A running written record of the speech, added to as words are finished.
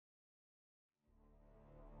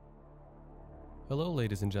Hello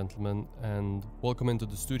ladies and gentlemen, and welcome into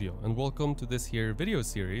the studio, and welcome to this here video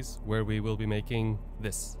series where we will be making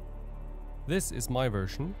this. This is my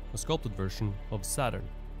version, a sculpted version of Saturn,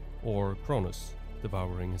 or Cronus,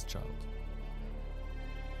 Devouring His Child.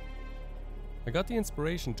 I got the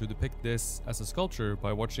inspiration to depict this as a sculpture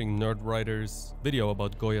by watching Nerdwriter's video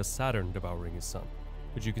about Goya's Saturn devouring his son,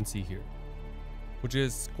 which you can see here, which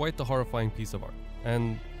is quite the horrifying piece of art,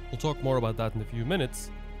 and we'll talk more about that in a few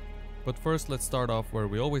minutes. But first, let's start off where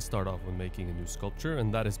we always start off when making a new sculpture,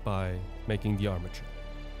 and that is by making the armature.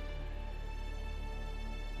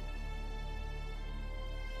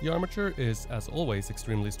 The armature is, as always,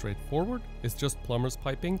 extremely straightforward. It's just plumber's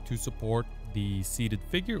piping to support the seated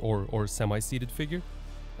figure or semi-seated figure,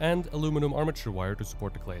 and aluminum armature wire to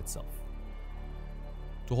support the clay itself.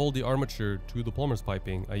 To hold the armature to the plumber's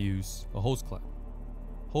piping, I use a hose clamp.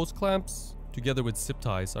 Hose clamps, together with zip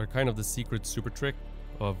ties, are kind of the secret super trick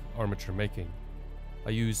of armature making.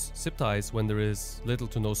 I use zip ties when there is little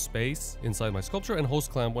to no space inside my sculpture, and hose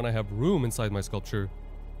clamp when I have room inside my sculpture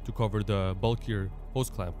to cover the bulkier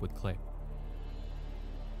hose clamp with clay.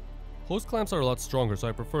 Hose clamps are a lot stronger, so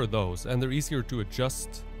I prefer those, and they're easier to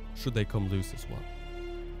adjust should they come loose as well.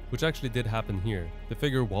 Which actually did happen here. The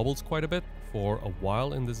figure wobbles quite a bit for a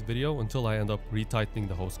while in this video until I end up retightening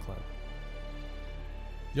the hose clamp.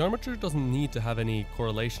 The armature doesn't need to have any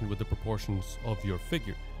correlation with the proportions of your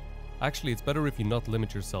figure. Actually, it's better if you not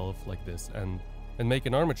limit yourself like this and make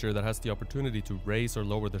an armature that has the opportunity to raise or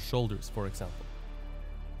lower the shoulders, for example.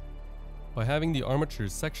 By having the armature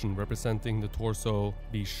section representing the torso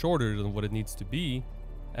be shorter than what it needs to be,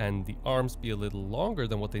 and the arms be a little longer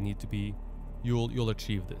than what they need to be, you'll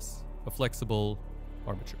achieve this, a flexible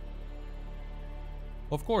armature.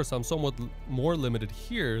 Of course, I'm somewhat more limited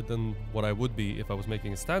here than what I would be if I was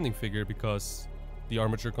making a standing figure, because the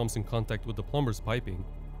armature comes in contact with the plumber's piping,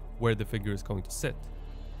 where the figure is going to sit.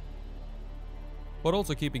 But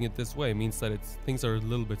also keeping it this way means that things are a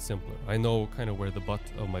little bit simpler. I know kind of where the butt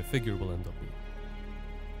of my figure will end up being.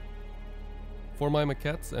 For my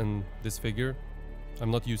maquettes and this figure,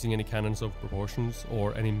 I'm not using any canons of proportions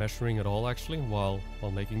or any measuring at all actually while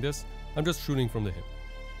making this. I'm just shooting from the hip.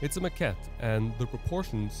 It's a maquette, and the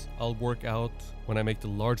proportions I'll work out when I make the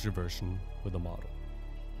larger version with a model.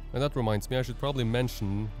 And that reminds me, I should probably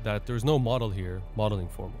mention that there's no model here modeling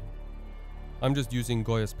for me. I'm just using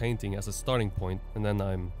Goya's painting as a starting point, and then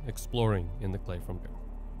I'm exploring in the clay from there.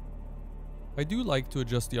 I do like to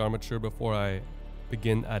adjust the armature before I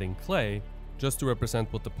begin adding clay, just to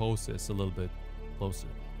represent what the pose is a little bit closer.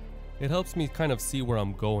 It helps me kind of see where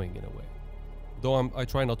I'm going in a way, though I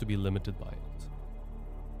try not to be limited by it.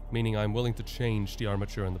 Meaning I'm willing to change the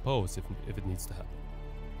armature and the pose if it needs to happen.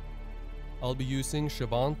 I'll be using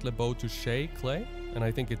Chavant Le Beau Touché clay, and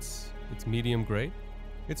I think it's medium gray.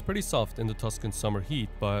 It's pretty soft in the Tuscan summer heat,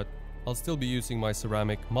 but I'll still be using my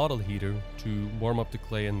ceramic model heater to warm up the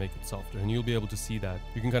clay and make it softer, and you'll be able to see that.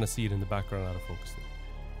 You can kind of see it in the background out of focus there.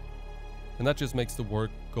 And that just makes the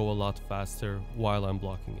work go a lot faster while I'm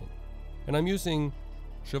blocking it. And I'm using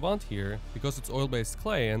Chavant here because it's oil-based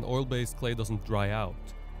clay, and oil-based clay doesn't dry out.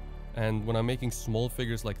 And when I'm making small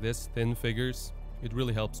figures like this, thin figures, it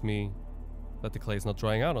really helps me that the clay is not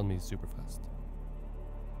drying out on me super fast.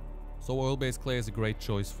 So oil-based clay is a great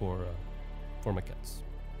choice for maquettes.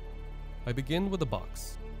 I begin with a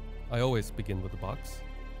box. I always begin with a box.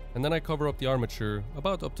 And then I cover up the armature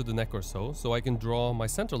about up to the neck or so I can draw my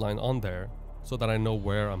center line on there so that I know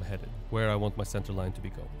where I'm headed, where I want my center line to be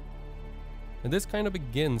going. And this kind of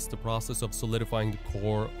begins the process of solidifying the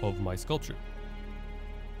core of my sculpture.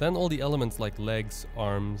 Then all the elements like legs,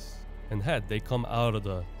 arms, and head, they come out of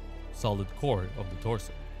the solid core of the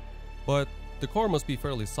torso. But the core must be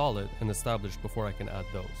fairly solid and established before I can add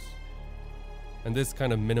those. And this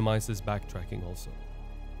kind of minimizes backtracking also.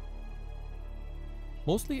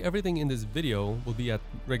 Mostly everything in this video will be at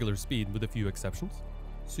regular speed with a few exceptions.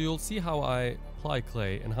 So you'll see how I apply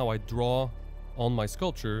clay and how I draw on my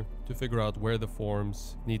sculpture to figure out where the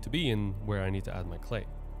forms need to be and where I need to add my clay.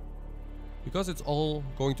 Because it's all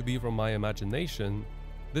going to be from my imagination,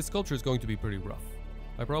 this sculpture is going to be pretty rough.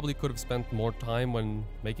 I probably could have spent more time when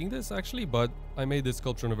making this actually, but I made this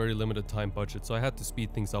sculpture on a very limited time budget, so I had to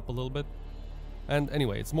speed things up a little bit. And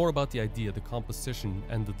anyway, it's more about the idea, the composition,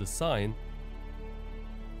 and the design.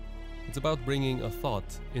 It's about bringing a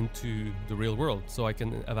thought into the real world so I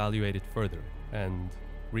can evaluate it further and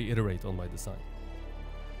reiterate on my design.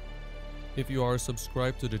 If you are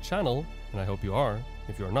subscribed to the channel, and I hope you are,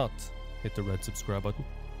 if you are not, hit the red subscribe button.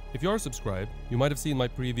 If you are subscribed, you might have seen my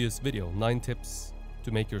previous video, 9 tips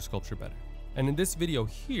to make your sculpture better. And in this video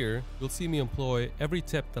here, you'll see me employ every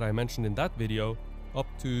tip that I mentioned in that video up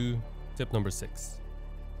to tip number 6.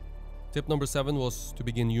 Tip number 7 was to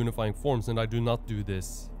begin unifying forms, and I do not do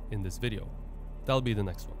this in this video. That'll be the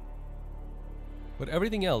next one. But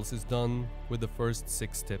everything else is done with the first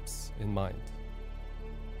 6 tips in mind.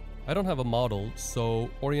 I don't have a model, so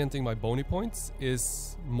orienting my bony points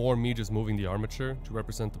is more me just moving the armature to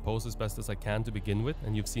represent the pose as best as I can to begin with,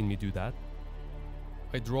 and you've seen me do that.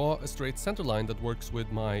 I draw a straight center line that works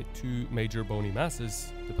with my 2 major bony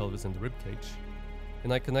masses, the pelvis and the ribcage,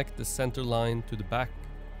 and I connect the center line to the back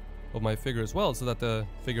of my figure as well, so that the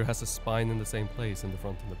figure has a spine in the same place in the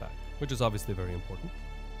front and the back, which is obviously very important.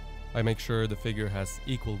 I make sure the figure has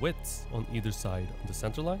equal widths on either side of the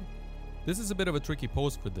center line. This is a bit of a tricky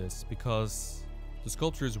pose for this because the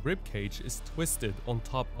sculptor's ribcage is twisted on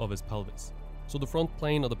top of his pelvis, so the front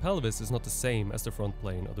plane of the pelvis is not the same as the front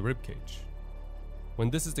plane of the ribcage. When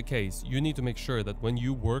this is the case, you need to make sure that when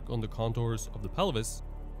you work on the contours of the pelvis,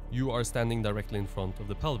 you are standing directly in front of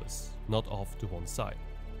the pelvis, not off to one side.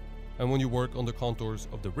 And when you work on the contours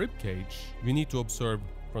of the ribcage, you need to observe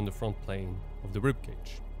from the front plane of the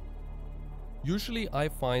ribcage. Usually I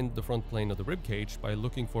find the front plane of the ribcage by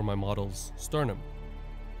looking for my model's sternum,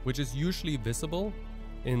 which is usually visible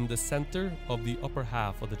in the center of the upper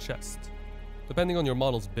half of the chest. Depending on your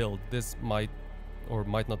model's build, this might or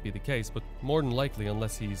might not be the case, but more than likely,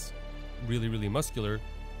 unless he's really muscular,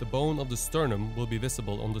 the bone of the sternum will be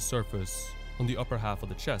visible on the surface on the upper half of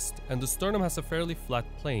the chest, and the sternum has a fairly flat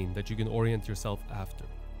plane that you can orient yourself after.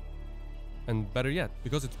 And better yet,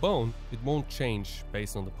 because it's bone, it won't change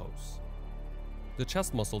based on the pose. The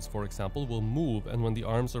chest muscles, for example, will move, and when the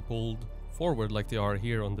arms are pulled forward like they are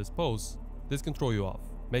here on this pose, this can throw you off,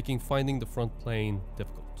 making finding the front plane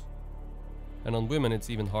difficult. And on women it's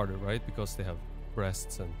even harder, right? Because they have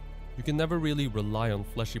breasts, and you can never really rely on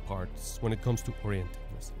fleshy parts when it comes to orienting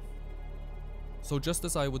yourself. So just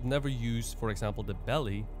as I would never use, for example, the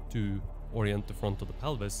belly to orient the front of the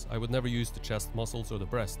pelvis, I would never use the chest muscles or the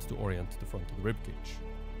breast to orient the front of the ribcage.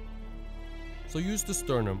 So use the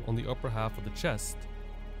sternum on the upper half of the chest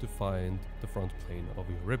to find the front plane of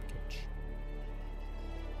your ribcage.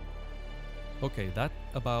 Okay, that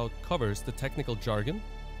about covers the technical jargon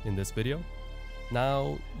in this video.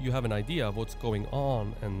 Now you have an idea of what's going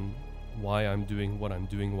on and why I'm doing what I'm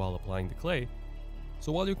doing while applying the clay.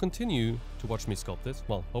 So while you continue to watch me sculpt this,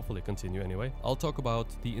 well, hopefully continue anyway, I'll talk about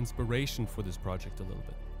the inspiration for this project a little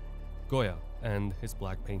bit. Goya and his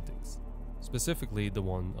black paintings, specifically the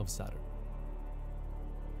one of Saturn.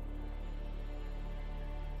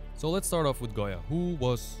 So let's start off with Goya. Who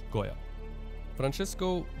was Goya?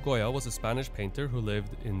 Francisco Goya was a Spanish painter who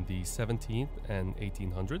lived in the 17th and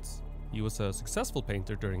 1800s. He was a successful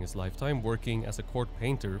painter during his lifetime, working as a court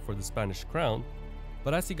painter for the Spanish crown,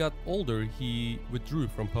 but as he got older, he withdrew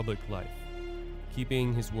from public life,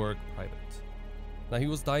 keeping his work private. Now, he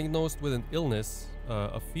was diagnosed with an illness,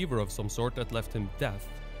 a fever of some sort that left him deaf,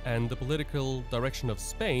 and the political direction of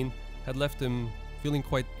Spain had left him feeling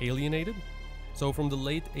quite alienated. So from the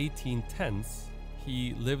late 1810s,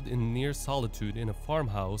 he lived in near solitude in a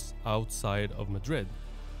farmhouse outside of Madrid.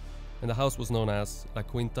 And the house was known as La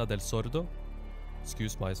Quinta del Sordo,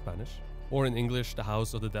 excuse my Spanish, or in English, the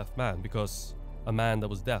house of the deaf man, because a man that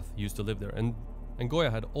was deaf used to live there. And Goya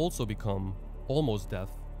had also become almost deaf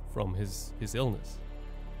from his illness.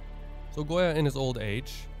 So Goya in his old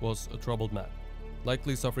age was a troubled man,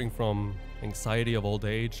 likely suffering from anxiety of old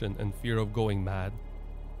age and fear of going mad,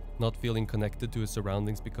 not feeling connected to his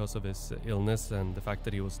surroundings because of his illness and the fact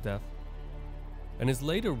that he was deaf. And his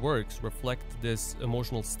later works reflect this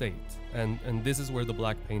emotional state, and this is where the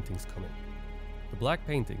black paintings come in. The Black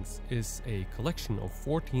Paintings is a collection of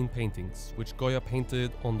 14 paintings which Goya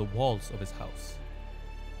painted on the walls of his house.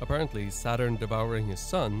 Apparently, Saturn Devouring His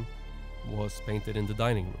Son was painted in the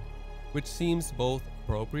dining room, which seems both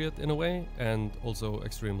appropriate in a way and also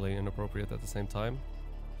extremely inappropriate at the same time.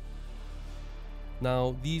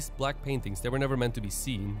 Now, these black paintings, they were never meant to be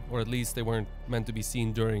seen, or at least they weren't meant to be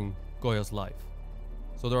seen during Goya's life.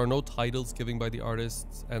 So there are no titles given by the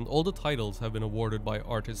artists, and all the titles have been awarded by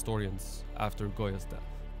art historians after Goya's death.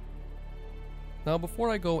 Now,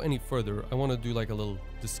 before I go any further, I want to do like a little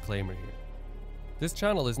disclaimer here. This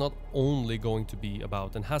channel is not only going to be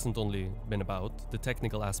about, and hasn't only been about, the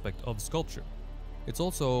technical aspect of sculpture. It's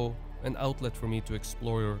also an outlet for me to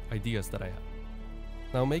explore ideas that I have.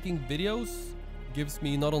 Now, making videos gives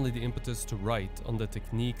me not only the impetus to write on the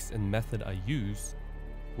techniques and method I use,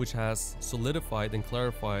 which has solidified and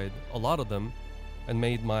clarified a lot of them and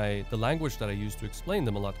made the language that I use to explain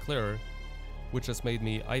them a lot clearer, which has made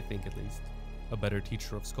me, I think at least, a better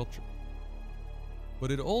teacher of sculpture.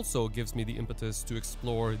 But it also gives me the impetus to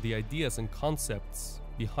explore the ideas and concepts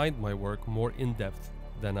behind my work more in depth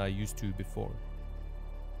than I used to before.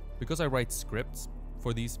 Because I write scripts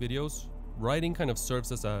for these videos, writing kind of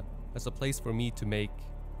serves as a place for me to make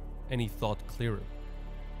any thought clearer.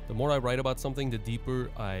 The more I write about something, the deeper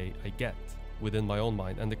I get within my own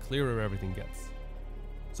mind, and the clearer everything gets.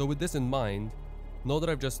 So with this in mind, know that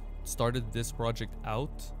I've just started this project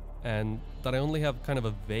out, and that I only have kind of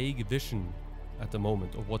a vague vision at the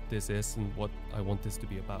moment of what this is and what I want this to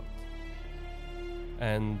be about.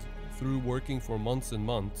 And through working for months and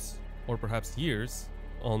months, or perhaps years,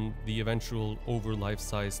 on the eventual over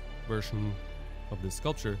life-sized version of this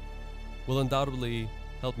sculpture, will undoubtedly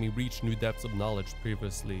help me reach new depths of knowledge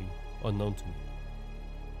previously unknown to me.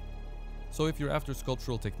 So if you're after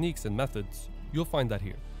sculptural techniques and methods, you'll find that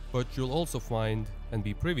here. But you'll also find and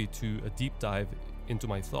be privy to a deep dive into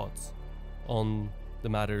my thoughts on the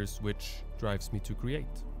matters which drives me to create.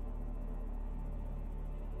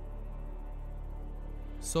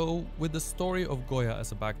 So with the story of Goya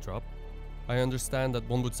as a backdrop, I understand that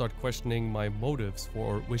one would start questioning my motives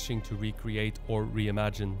for wishing to recreate or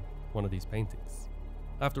reimagine one of these paintings.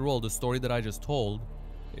 After all, the story that I just told,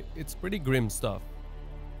 it's pretty grim stuff.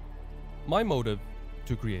 My motive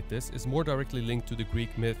to create this is more directly linked to the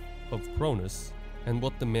Greek myth of Cronus and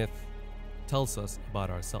what the myth tells us about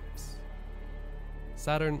ourselves.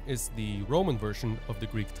 Saturn is the Roman version of the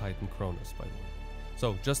Greek titan Cronus, by the way.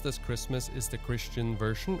 So, just as Christmas is the Christian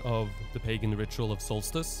version of the pagan ritual of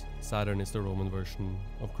solstice, Saturn is the Roman version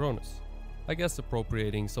of Cronus. I guess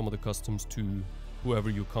appropriating some of the customs to whoever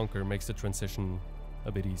you conquer makes the transition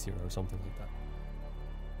a bit easier or something like that.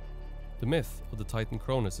 The myth of the titan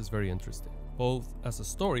Cronus is very interesting, both as a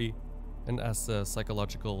story and as a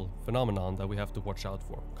psychological phenomenon that we have to watch out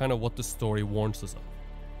for, kind of what the story warns us of.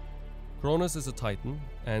 Cronus is a titan,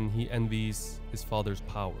 and he envies his father's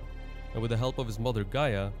power, and with the help of his mother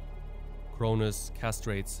Gaia, Cronus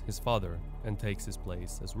castrates his father and takes his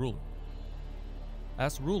place as ruler.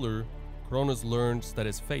 As ruler, Cronus learns that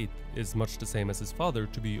his fate is much the same as his father,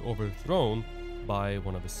 to be overthrown by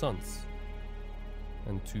one of his sons.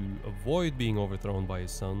 And to avoid being overthrown by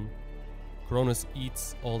his son, Cronus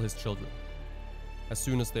eats all his children as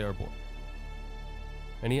soon as they are born.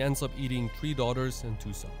 And he ends up eating 3 daughters and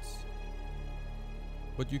 2 sons.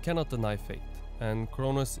 But you cannot deny fate, and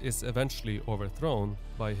Cronus is eventually overthrown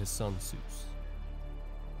by his son Zeus.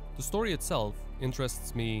 The story itself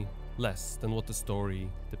interests me less than what the story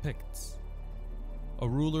depicts. A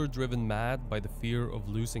ruler driven mad by the fear of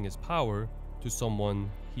losing his power to someone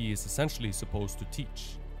he is essentially supposed to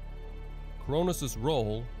teach. Cronus'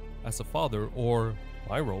 role as a father, or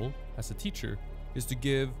my role as a teacher, is to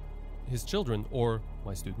give his children, or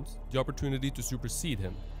my students, the opportunity to supersede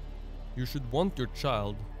him. You should want your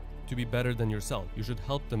child to be better than yourself. You should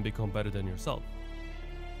help them become better than yourself.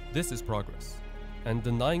 This is progress, and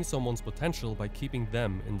denying someone's potential by keeping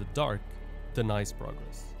them in the dark denies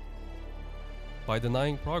progress. By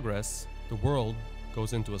denying progress, the world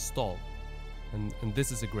goes into a stall, and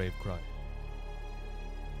this is a grave crime.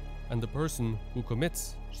 And the person who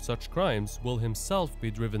commits such crimes will himself be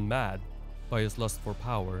driven mad by his lust for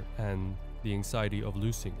power and the anxiety of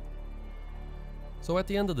losing it. So at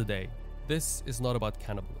the end of the day, this is not about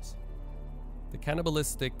cannibalism. The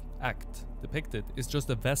cannibalistic act depicted is just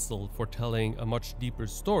a vessel for telling a much deeper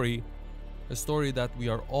story, a story that we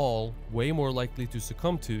are all way more likely to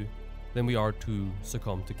succumb to than we are to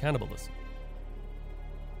succumb to cannibalism.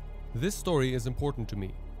 This story is important to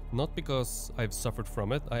me, not because I've suffered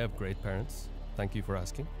from it, I have great parents, thank you for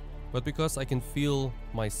asking, but because I can feel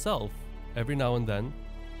myself every now and then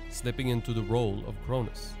slipping into the role of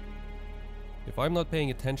Cronus. If I'm not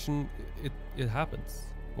paying attention, it happens.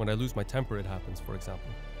 When I lose my temper, it happens, for example.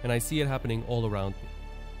 And I see it happening all around me.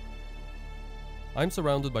 I'm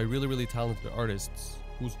surrounded by really talented artists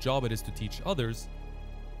whose job it is to teach others,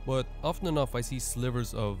 but often enough I see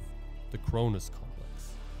slivers of the Cronus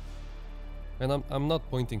complex. And I'm not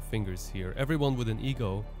pointing fingers here. Everyone with an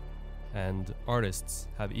ego, and artists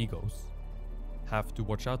have egos, have to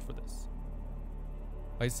watch out for this.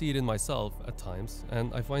 I see it in myself at times,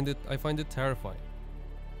 and I find it terrifying.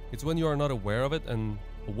 It's when you are not aware of it and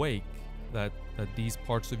awake that these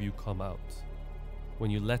parts of you come out,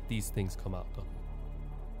 when you let these things come out of you.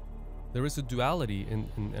 There is a duality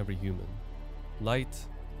in every human, light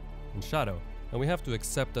and shadow, and we have to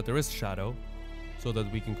accept that there is shadow so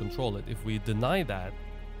that we can control it. If we deny that,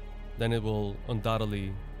 then it will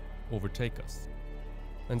undoubtedly overtake us.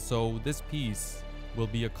 And so this piece will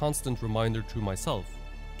be a constant reminder to myself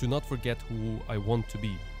to not forget who I want to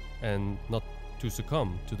be and not to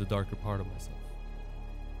succumb to the darker part of myself.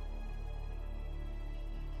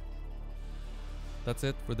 That's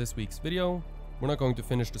it for this week's video. We're not going to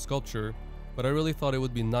finish the sculpture but I really thought it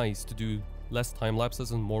would be nice to do less time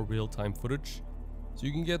lapses and more real-time footage, so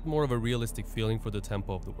you can get more of a realistic feeling for the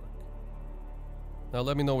tempo of the work. Now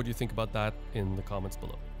let me know what you think about that in the comments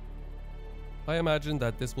below. I imagine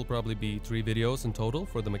that this will probably be 3 videos in total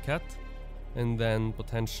for the maquette, and then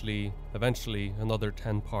potentially, eventually, another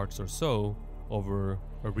 10 parts or so over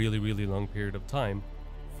a really long period of time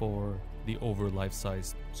for the over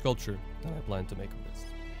life-sized sculpture that I plan to make of this,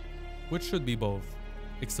 which should be both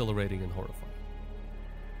exhilarating and horrifying.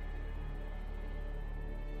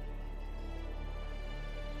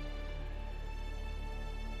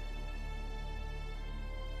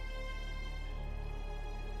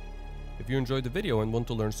 If you enjoyed the video and want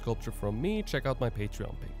to learn sculpture from me, check out my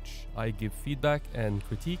Patreon page. I give feedback and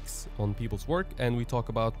critiques on people's work, and we talk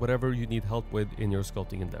about whatever you need help with in your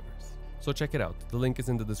sculpting endeavors. So check it out, the link is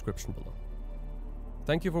in the description below.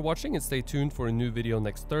 Thank you for watching and stay tuned for a new video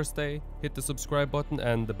next Thursday. Hit the subscribe button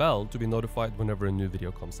and the bell to be notified whenever a new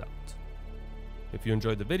video comes out. If you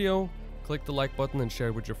enjoyed the video, click the like button and share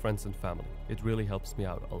it with your friends and family. It really helps me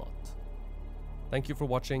out a lot. Thank you for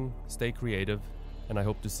watching, stay creative, and I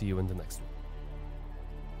hope to see you in the next one.